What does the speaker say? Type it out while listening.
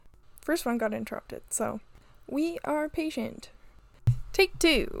first one got interrupted, so we are patient. Take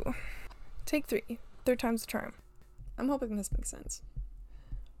 2. Take 3. Third time's the charm. I'm hoping this makes sense.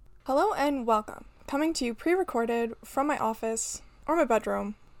 Hello and welcome. Coming to you pre-recorded from my office or my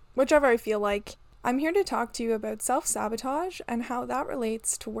bedroom, whichever I feel like. I'm here to talk to you about self-sabotage and how that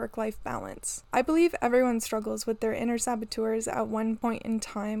relates to work-life balance. I believe everyone struggles with their inner saboteurs at one point in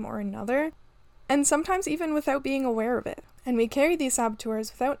time or another, and sometimes even without being aware of it. And we carry these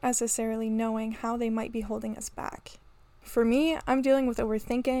saboteurs without necessarily knowing how they might be holding us back. For me, I'm dealing with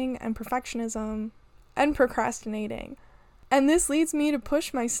overthinking and perfectionism and procrastinating. And this leads me to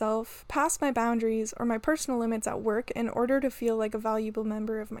push myself past my boundaries or my personal limits at work in order to feel like a valuable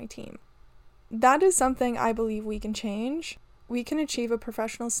member of my team. That is something I believe we can change. We can achieve a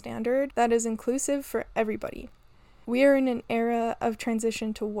professional standard that is inclusive for everybody. We are in an era of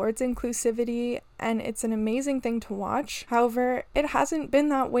transition towards inclusivity, and it's an amazing thing to watch. However, it hasn't been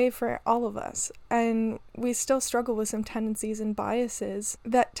that way for all of us, and we still struggle with some tendencies and biases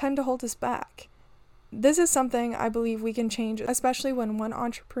that tend to hold us back. This is something I believe we can change, especially when one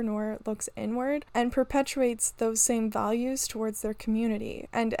entrepreneur looks inward and perpetuates those same values towards their community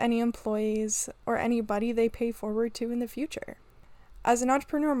and any employees or anybody they pay forward to in the future. As an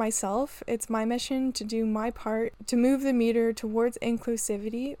entrepreneur myself, it's my mission to do my part to move the meter towards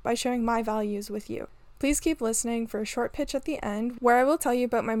inclusivity by sharing my values with you. Please keep listening for a short pitch at the end where I will tell you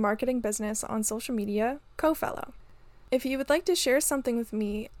about my marketing business on social media, CoFellow. If you would like to share something with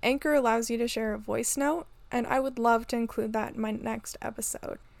me, Anchor allows you to share a voice note, and I would love to include that in my next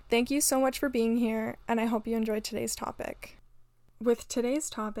episode. Thank you so much for being here, and I hope you enjoyed today's topic. With today's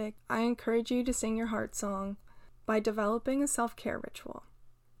topic, I encourage you to sing your heart song by developing a self-care ritual.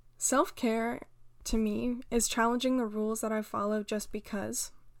 Self-care, to me, is challenging the rules that I follow just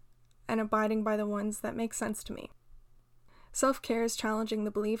because, and abiding by the ones that make sense to me. Self-care is challenging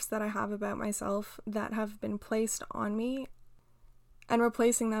the beliefs that I have about myself that have been placed on me and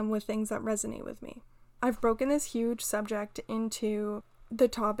replacing them with things that resonate with me. I've broken this huge subject into the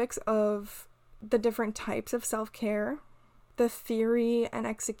topics of the different types of self-care, the theory and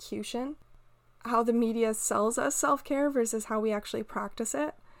execution, how the media sells us self-care versus how we actually practice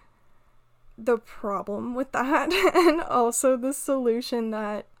it, the problem with that, and also the solution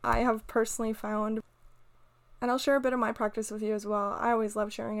that I have personally found. And I'll share a bit of my practice with you as well. I always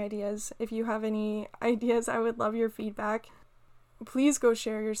love sharing ideas. If you have any ideas, I would love your feedback. Please go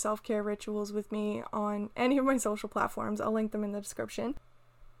share your self-care rituals with me on any of my social platforms. I'll link them in the description.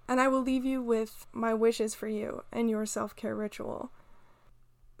 And I will leave you with my wishes for you and your self-care ritual.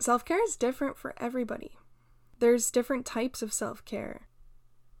 Self-care is different for everybody. There's different types of self-care,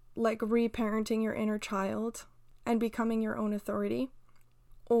 like reparenting your inner child and becoming your own authority,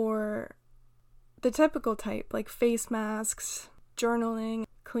 or the typical type, like face masks, journaling,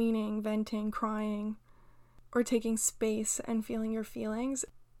 cleaning, venting, crying, or taking space and feeling your feelings.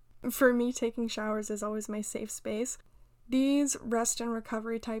 For me, taking showers is always my safe space. These rest and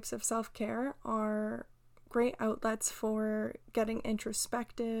recovery types of self-care are great outlets for getting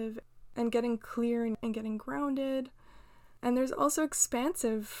introspective and getting clear and getting grounded. And there's also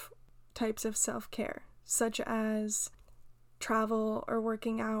expansive types of self-care, such as travel or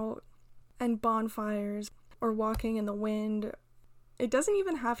working out, and bonfires, or walking in the wind. It doesn't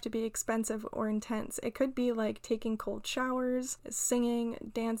even have to be expensive or intense. It could be like taking cold showers,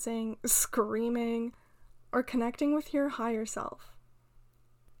 singing, dancing, screaming, or connecting with your higher self.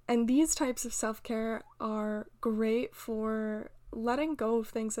 And these types of self-care are great for letting go of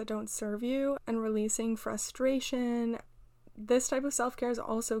things that don't serve you and releasing frustration. This type of self-care is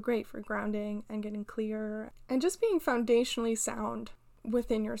also great for grounding and getting clear and just being foundationally sound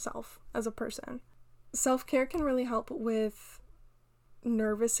within yourself as a person. Self-care can really help with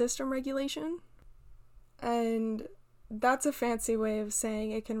nervous system regulation, and that's a fancy way of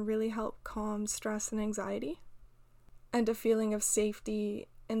saying it can really help calm stress and anxiety and a feeling of safety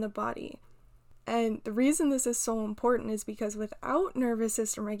in the body. And the reason this is so important is because without nervous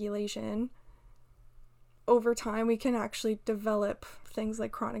system regulation, over time we can actually develop things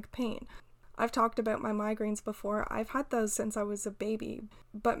like chronic pain. I've talked about my migraines before. I've had those since I was a baby,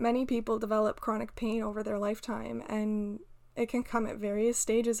 but many people develop chronic pain over their lifetime, and it can come at various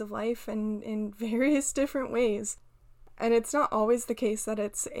stages of life and in various different ways. And it's not always the case that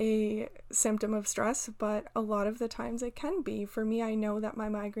it's a symptom of stress, but a lot of the times it can be. For me, I know that my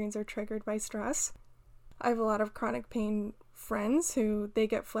migraines are triggered by stress. I have a lot of chronic pain friends who they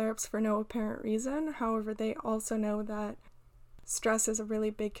get flare-ups for no apparent reason. However, they also know that stress is a really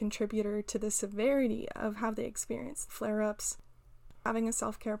big contributor to the severity of how they experience flare-ups. Having a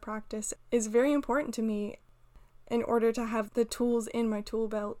self-care practice is very important to me. in order to have the tools in my tool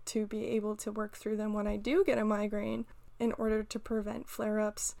belt to be able to work through them when I do get a migraine in order to prevent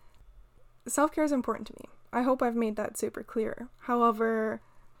flare-ups. Self-care is important to me. I hope I've made that super clear. However,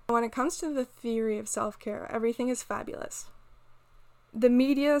 when it comes to the theory of self-care, everything is fabulous. The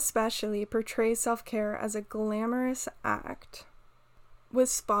media especially portrays self-care as a glamorous act with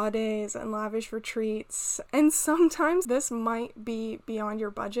spa days and lavish retreats, and sometimes this might be beyond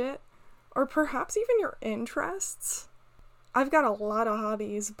your budget or perhaps even your interests. I've got a lot of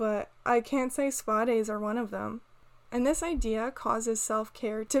hobbies, but I can't say spa days are one of them. And this idea causes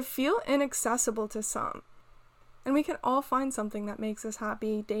self-care to feel inaccessible to some. And we can all find something that makes us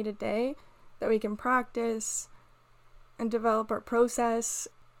happy day to day, that we can practice and develop our process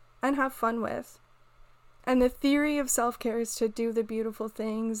and have fun with. And the theory of self-care is to do the beautiful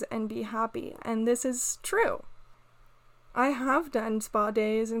things and be happy. And this is true. I have done spa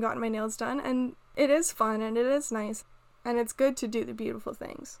days and gotten my nails done, and it is fun and it is nice. And it's good to do the beautiful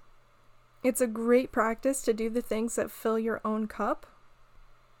things. It's a great practice to do the things that fill your own cup.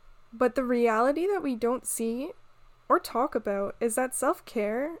 But the reality that we don't see or talk about is that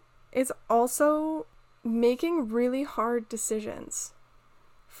self-care is also making really hard decisions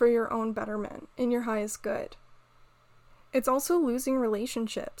for your own betterment, in your highest good. It's also losing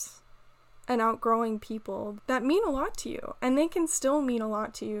relationships and outgrowing people that mean a lot to you, and they can still mean a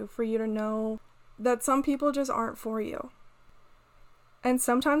lot to you for you to know that some people just aren't for you. And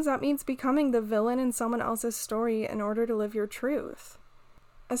sometimes that means becoming the villain in someone else's story in order to live your truth,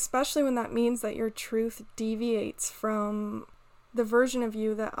 especially when that means that your truth deviates from the version of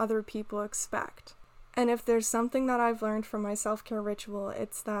you that other people expect. And if there's something that I've learned from my self-care ritual,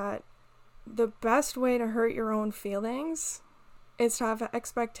 it's that the best way to hurt your own feelings is to have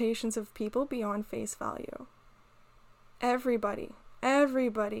expectations of people beyond face value. Everybody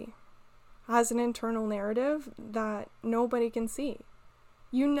has an internal narrative that nobody can see.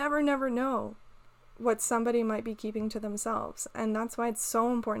 You never know what somebody might be keeping to themselves. And that's why it's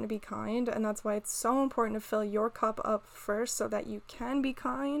so important to be kind. And that's why it's so important to fill your cup up first so that you can be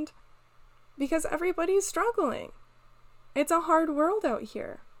kind. Because everybody's struggling. It's a hard world out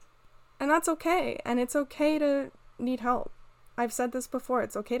here. And that's okay. And it's okay to need help. I've said this before.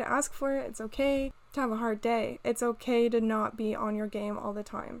 It's okay to ask for it. It's okay to have a hard day. It's okay to not be on your game all the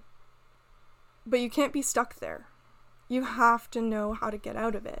time. But you can't be stuck there. You have to know how to get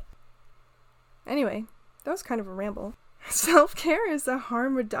out of it. Anyway, that was kind of a ramble. Self-care is a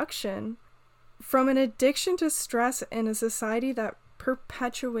harm reduction from an addiction to stress in a society that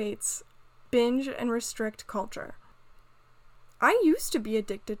perpetuates binge and restrict culture. I used to be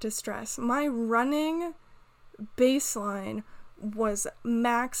addicted to stress. My running baseline was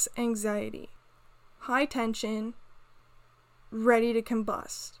max anxiety, high tension, ready to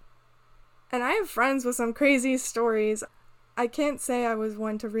combust. And I have friends with some crazy stories. I can't say I was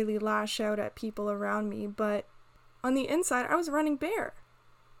one to really lash out at people around me, but on the inside, I was running bare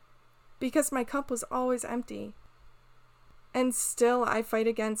because my cup was always empty. And still, I fight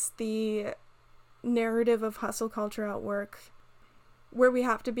against the narrative of hustle culture at work, where we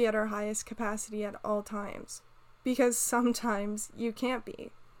have to be at our highest capacity at all times. Because sometimes you can't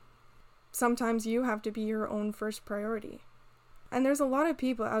be. Sometimes you have to be your own first priority. And there's a lot of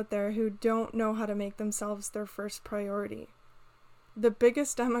people out there who don't know how to make themselves their first priority. The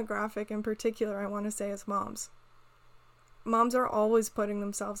biggest demographic in particular, I want to say, is moms. Moms are always putting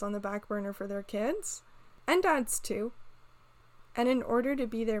themselves on the back burner for their kids, and dads too. And in order to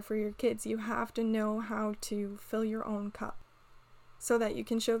be there for your kids, you have to know how to fill your own cup so that you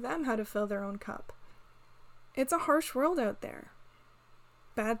can show them how to fill their own cup. It's a harsh world out there.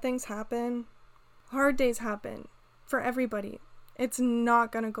 Bad things happen. Hard days happen for everybody. It's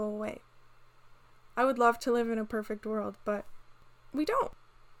not going to go away. I would love to live in a perfect world, but we don't.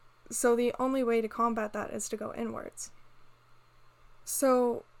 So the only way to combat that is to go inwards.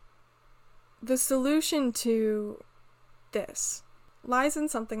 So the solution to this lies in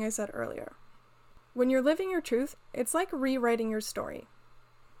something I said earlier. When you're living your truth, it's like rewriting your story,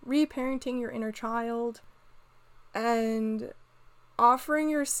 reparenting your inner child, and offering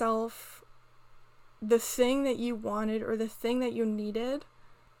yourself the thing that you wanted or the thing that you needed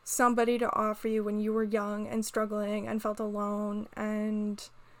somebody to offer you when you were young and struggling and felt alone, and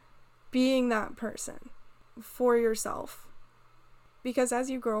being that person for yourself. Because as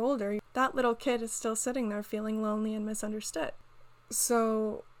you grow older, that little kid is still sitting there feeling lonely and misunderstood.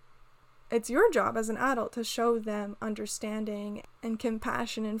 So it's your job as an adult to show them understanding and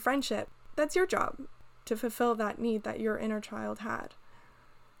compassion and friendship. That's your job, to fulfill that need that your inner child had.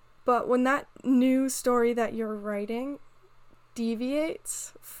 But when that new story that you're writing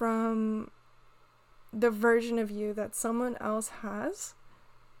deviates from the version of you that someone else has,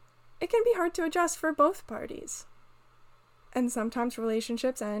 it can be hard to adjust for both parties. And sometimes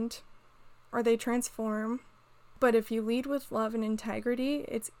relationships end or they transform. But if you lead with love and integrity,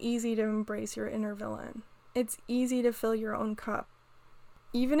 it's easy to embrace your inner villain. It's easy to fill your own cup.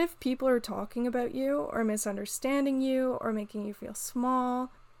 Even if people are talking about you or misunderstanding you or making you feel small,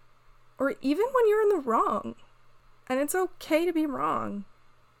 or even when you're in the wrong. And it's okay to be wrong.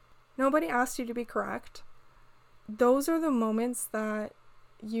 Nobody asked you to be correct. Those are the moments that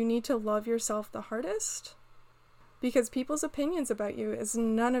you need to love yourself the hardest, because people's opinions about you is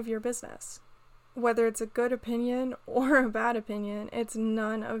none of your business. Whether it's a good opinion or a bad opinion, it's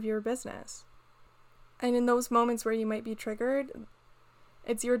none of your business. And in those moments where you might be triggered,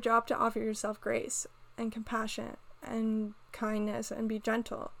 it's your job to offer yourself grace and compassion and kindness and be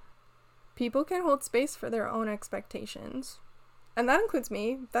gentle. People can hold space for their own expectations. And that includes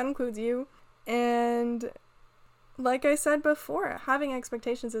me, that includes you. And like I said before, having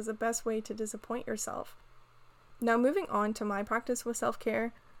expectations is the best way to disappoint yourself. Now, moving on to my practice with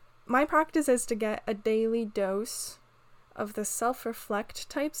self-care. My practice is to get a daily dose of the self-reflect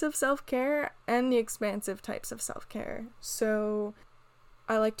types of self-care and the expansive types of self-care. So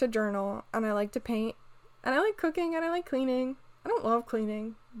I like to journal, and I like to paint, and I like cooking, and I like cleaning. I don't love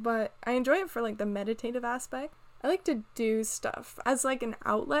cleaning, but I enjoy it for like the meditative aspect. I like to do stuff as like an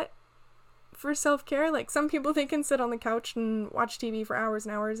outlet for self-care. Like, some people, they can sit on the couch and watch TV for hours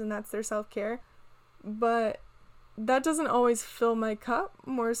and hours and that's their self-care. But that doesn't always fill my cup,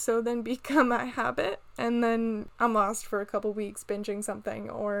 more so than become a habit. And then I'm lost for a couple weeks binging something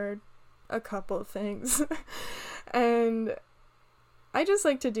or a couple of things. And I just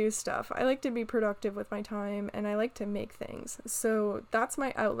like to do stuff. I like to be productive with my time, and I like to make things. So that's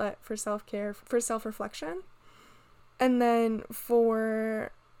my outlet for self-care, for self-reflection. And then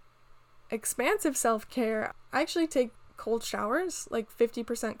for expansive self-care, I actually take cold showers, like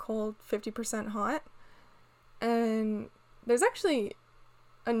 50% cold, 50% hot. And there's actually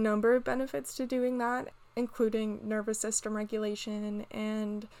a number of benefits to doing that, including nervous system regulation,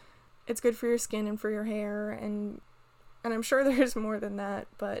 and it's good for your skin and for your hair, and I'm sure there's more than that,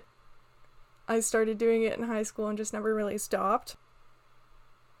 but I started doing it in high school and just never really stopped.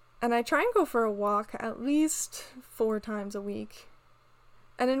 And I try and go for a walk at least 4 times a week.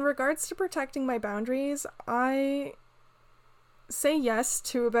 And in regards to protecting my boundaries, I say yes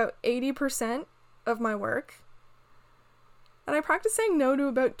to about 80% of my work. And I practice saying no to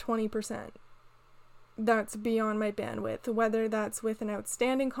about 20%. That's beyond my bandwidth, whether that's with an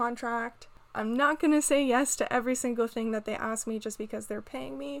outstanding contract. I'm not going to say yes to every single thing that they ask me just because they're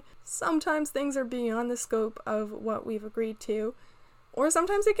paying me. Sometimes things are beyond the scope of what we've agreed to. Or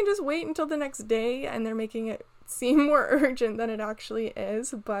sometimes they can just wait until the next day and they're making it seem more urgent than it actually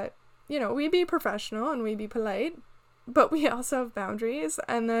is. But, you know, we be professional and we be polite, but we also have boundaries.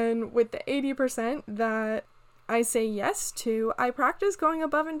 And then with the 80% that I say yes to, I practice going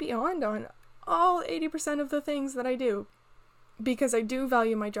above and beyond on all 80% of the things that I do. Because I do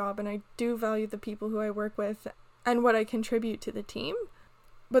value my job and I do value the people who I work with and what I contribute to the team.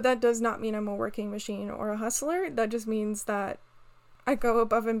 But that does not mean I'm a working machine or a hustler. That just means that I go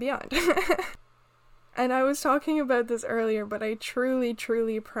above and beyond. And I was talking about this earlier, but I truly,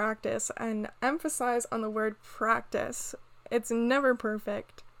 truly practice and emphasize on the word practice. It's never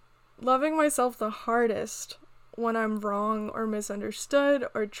perfect. Loving myself the hardest when I'm wrong or misunderstood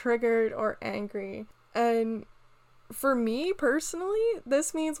or triggered or angry. And for me personally,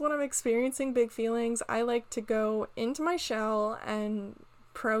 this means when I'm experiencing big feelings, I like to go into my shell and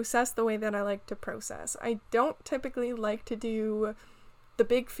process the way that I like to process. I don't typically like to do the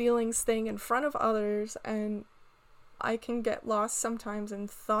big feelings thing in front of others, and I can get lost sometimes in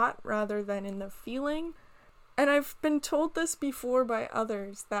thought rather than in the feeling. And I've been told this before by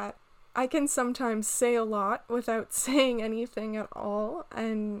others, that I can sometimes say a lot without saying anything at all,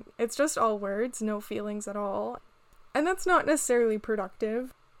 and it's just all words, no feelings at all. And that's not necessarily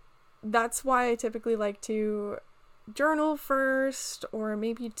productive. That's why I typically like to journal first, or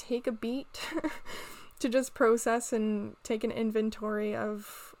maybe take a beat to just process and take an inventory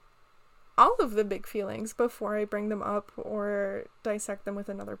of all of the big feelings before I bring them up or dissect them with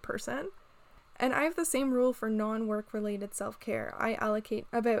another person. And I have the same rule for non-work related self-care. I allocate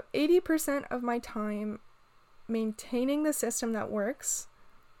about 80% of my time maintaining the system that works,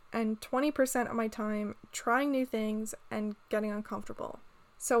 and 20% of my time trying new things and getting uncomfortable.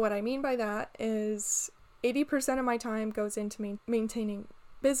 So what I mean by that is 80% of my time goes into maintaining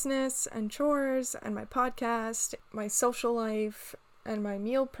business and chores and my podcast, my social life, and my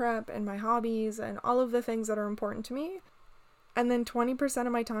meal prep and my hobbies and all of the things that are important to me. And then 20%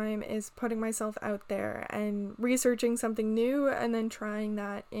 of my time is putting myself out there and researching something new and then trying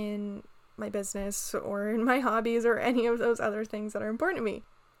that in my business or in my hobbies or any of those other things that are important to me.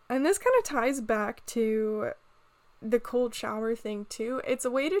 And this kind of ties back to the cold shower thing too. It's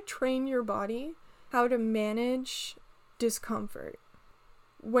a way to train your body how to manage discomfort.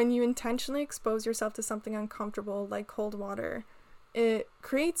 When you intentionally expose yourself to something uncomfortable like cold water, it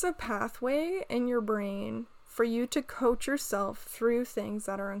creates a pathway in your brain for you to coach yourself through things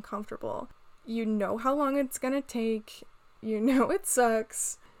that are uncomfortable. You know how long it's gonna take, you know it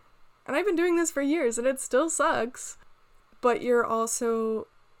sucks, and I've been doing this for years and it still sucks, but you're also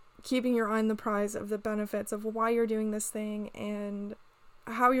keeping your eye on the prize of the benefits of why you're doing this thing and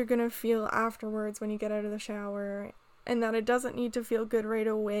how you're gonna feel afterwards when you get out of the shower, and that it doesn't need to feel good right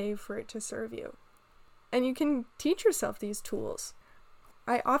away for it to serve you. And you can teach yourself these tools.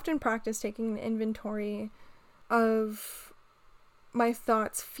 I often practice taking an inventory of my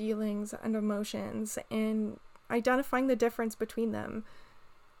thoughts, feelings, and emotions and identifying the difference between them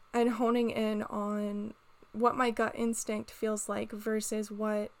and honing in on what my gut instinct feels like versus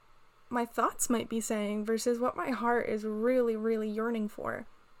what my thoughts might be saying versus what my heart is really, really yearning for.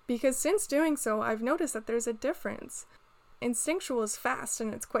 Because since doing so, I've noticed that there's a difference. Instinctual is fast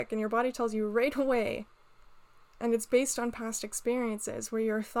and it's quick and your body tells you right away. And it's based on past experiences where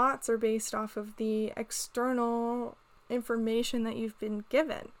your thoughts are based off of the external information that you've been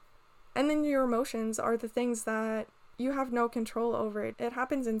given. And then your emotions are the things that you have no control over. It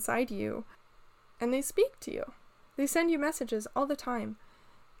happens inside you. And they speak to you. They send you messages all the time.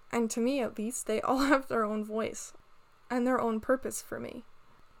 And to me, at least, they all have their own voice and their own purpose for me.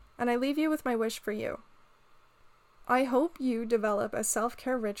 And I leave you with my wish for you. I hope you develop a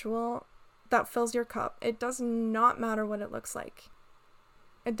self-care ritual that fills your cup. It does not matter what it looks like.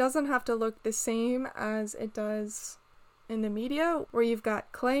 It doesn't have to look the same as it does in the media, where you've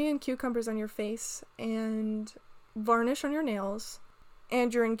got clay and cucumbers on your face and varnish on your nails,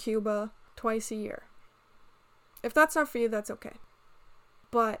 and you're in Cuba twice a year. If that's not for you, that's okay.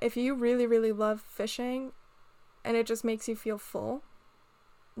 But if you really, really love fishing and it just makes you feel full,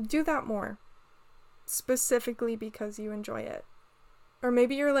 do that more. Specifically because you enjoy it. Or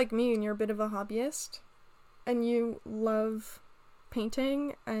maybe you're like me and you're a bit of a hobbyist and you love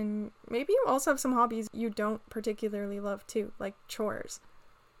painting, and maybe you also have some hobbies you don't particularly love too, like chores.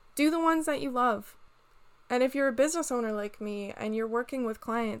 Do the ones that you love. And if you're a business owner like me and you're working with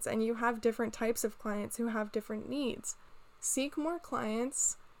clients and you have different types of clients who have different needs, seek more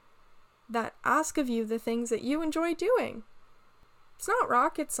clients that ask of you the things that you enjoy doing. It's not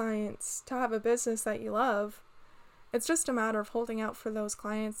rocket science to have a business that you love. It's just a matter of holding out for those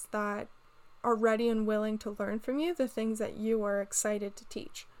clients that are ready and willing to learn from you the things that you are excited to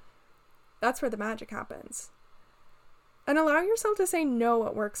teach. That's where the magic happens. And allow yourself to say no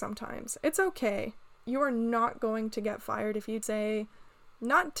at work sometimes. It's okay. You are not going to get fired if you say,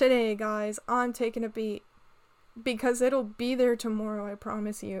 "Not today, guys, I'm taking a beat." Because it'll be there tomorrow, I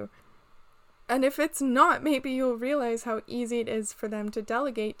promise you. And if it's not, maybe you'll realize how easy it is for them to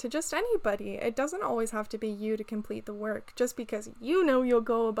delegate to just anybody. It doesn't always have to be you to complete the work. Just because you know you'll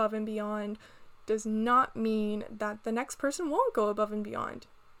go above and beyond does not mean that the next person won't go above and beyond.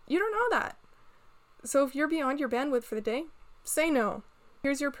 You don't know that. So if you're beyond your bandwidth for the day, say no.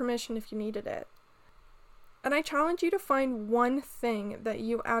 Here's your permission if you needed it. And I challenge you to find one thing that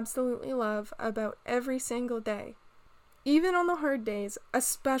you absolutely love about every single day. Even on the hard days,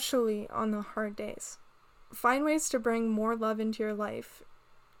 especially on the hard days. Find ways to bring more love into your life,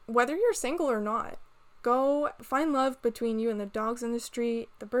 whether you're single or not. Go find love between you and the dogs in the street,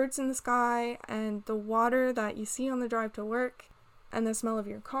 the birds in the sky, and the water that you see on the drive to work, and the smell of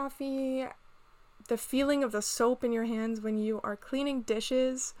your coffee, the feeling of the soap in your hands when you are cleaning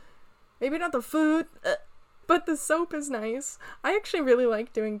dishes. Maybe not the food, but the soap is nice. I actually really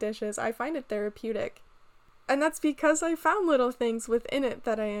like doing dishes. I find it therapeutic. And that's because I found little things within it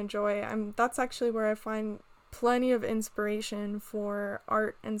that I enjoy. That's actually where I find plenty of inspiration for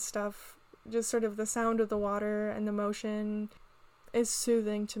art and stuff. Just sort of the sound of the water and the motion is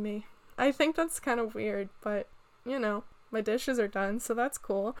soothing to me. I think that's kind of weird, but you know, my dishes are done, so that's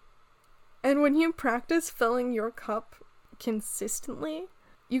cool. And when you practice filling your cup consistently,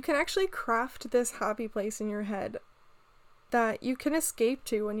 you can actually craft this happy place in your head that you can escape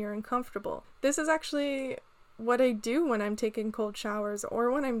to when you're uncomfortable. This is actually what I do when I'm taking cold showers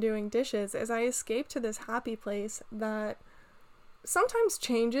or when I'm doing dishes, is I escape to this happy place that sometimes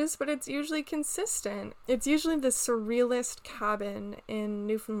changes, but it's usually consistent. It's usually the surrealist cabin in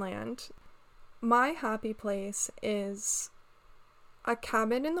Newfoundland. My happy place is a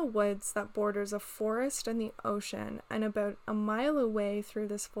cabin in the woods that borders a forest and the ocean, and about a mile away through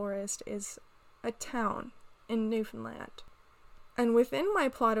this forest is a town in Newfoundland. And within my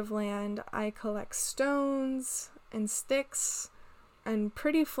plot of land, I collect stones and sticks and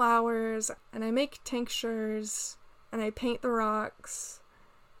pretty flowers, and I make tinctures, and I paint the rocks,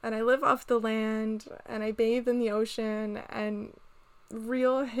 and I live off the land, and I bathe in the ocean, and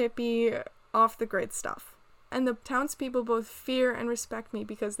real hippie, off-the-grid stuff. And the townspeople both fear and respect me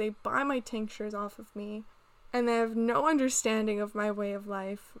because they buy my tinctures off of me, and they have no understanding of my way of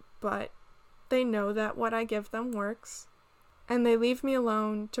life, but they know that what I give them works, and they leave me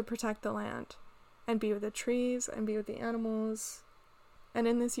alone to protect the land, and be with the trees, and be with the animals. And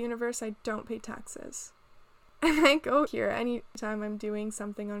in this universe, I don't pay taxes. And I go here anytime I'm doing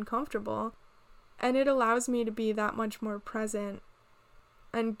something uncomfortable, and it allows me to be that much more present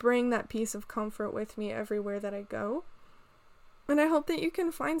and bring that piece of comfort with me everywhere that I go. And I hope that you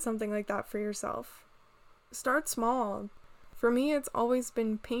can find something like that for yourself. Start small. For me, it's always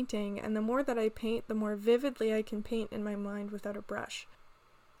been painting, and the more that I paint, the more vividly I can paint in my mind without a brush.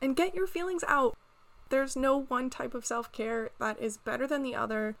 And get your feelings out. There's no one type of self-care that is better than the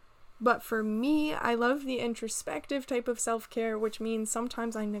other, but for me, I love the introspective type of self-care, which means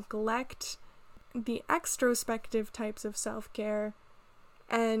sometimes I neglect the extrospective types of self-care,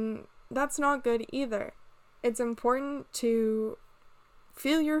 and that's not good either. It's important to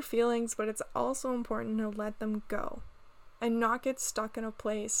feel your feelings, but it's also important to let them go and not get stuck in a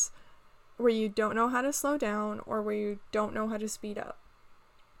place where you don't know how to slow down or where you don't know how to speed up.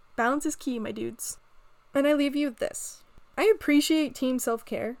 Balance is key, my dudes. And I leave you with this. I appreciate team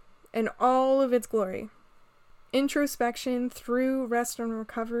self-care in all of its glory. Introspection through rest and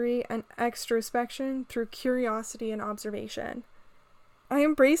recovery, and extrospection through curiosity and observation. I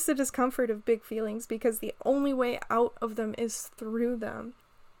embrace the discomfort of big feelings because the only way out of them is through them.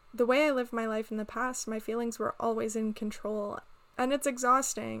 The way I lived my life in the past, my feelings were always in control, and it's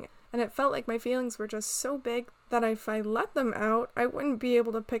exhausting, and it felt like my feelings were just so big that if I let them out, I wouldn't be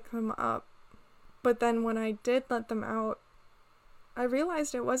able to pick them up. But then when I did let them out, I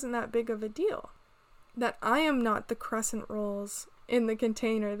realized it wasn't that big of a deal. That I am not the crescent rolls in the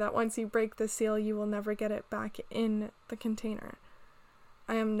container that once you break the seal, you will never get it back in the container.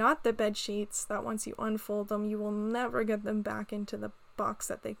 I am not the bed sheets that once you unfold them, you will never get them back into the box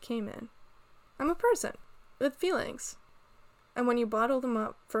that they came in. I'm a person with feelings. And when you bottle them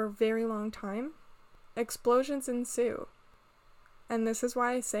up for a very long time, explosions ensue. And this is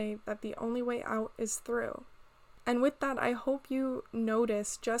why I say that the only way out is through. And with that, I hope you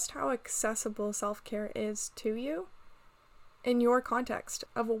notice just how accessible self-care is to you in your context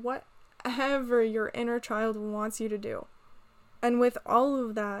of whatever your inner child wants you to do. And with all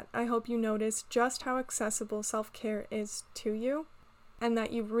of that, I hope you notice just how accessible self-care is to you, and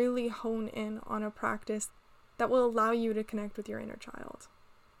that you really hone in on a practice that will allow you to connect with your inner child.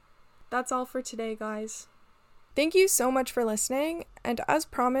 That's all for today, guys. Thank you so much for listening, and as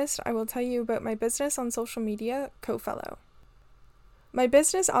promised, I will tell you about my business on social media, CoFellow. My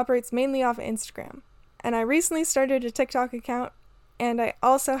business operates mainly off Instagram, and I recently started a TikTok account, and I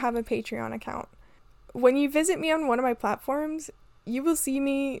also have a Patreon account. When you visit me on one of my platforms, you will see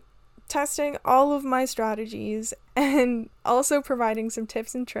me testing all of my strategies and also providing some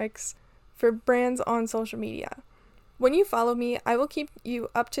tips and tricks for brands on social media. When you follow me, I will keep you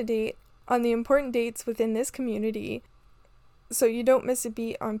up to date on the important dates within this community so you don't miss a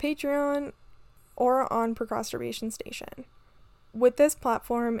beat on Patreon or on Procrastination Station. With this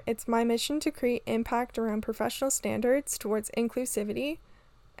platform, it's my mission to create impact around professional standards towards inclusivity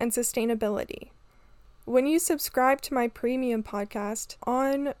and sustainability. When you subscribe to my premium podcast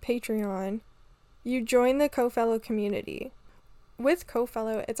on Patreon, you join the CoFellow community. With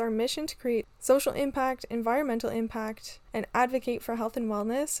CoFellow, it's our mission to create social impact, environmental impact, and advocate for health and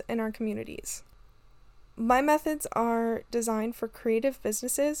wellness in our communities. My methods are designed for creative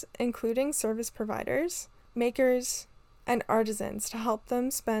businesses, including service providers, makers, and artisans, to help them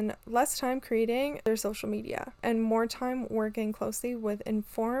spend less time creating their social media and more time working closely with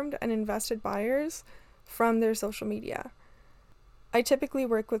informed and invested buyers from their social media. I typically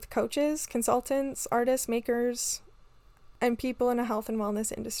work with coaches, consultants, artists, makers, and people in a health and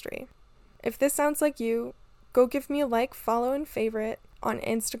wellness industry. If this sounds like you, go give me a like, follow, and favorite on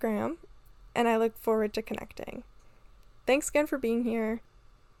Instagram, and I look forward to connecting. Thanks again for being here.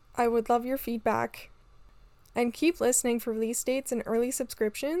 I would love your feedback. And keep listening for release dates and early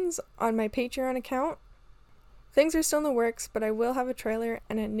subscriptions on my Patreon account. Things are still in the works, but I will have a trailer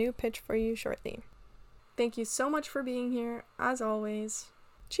and a new pitch for you shortly. Thank you so much for being here, as always.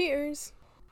 Cheers!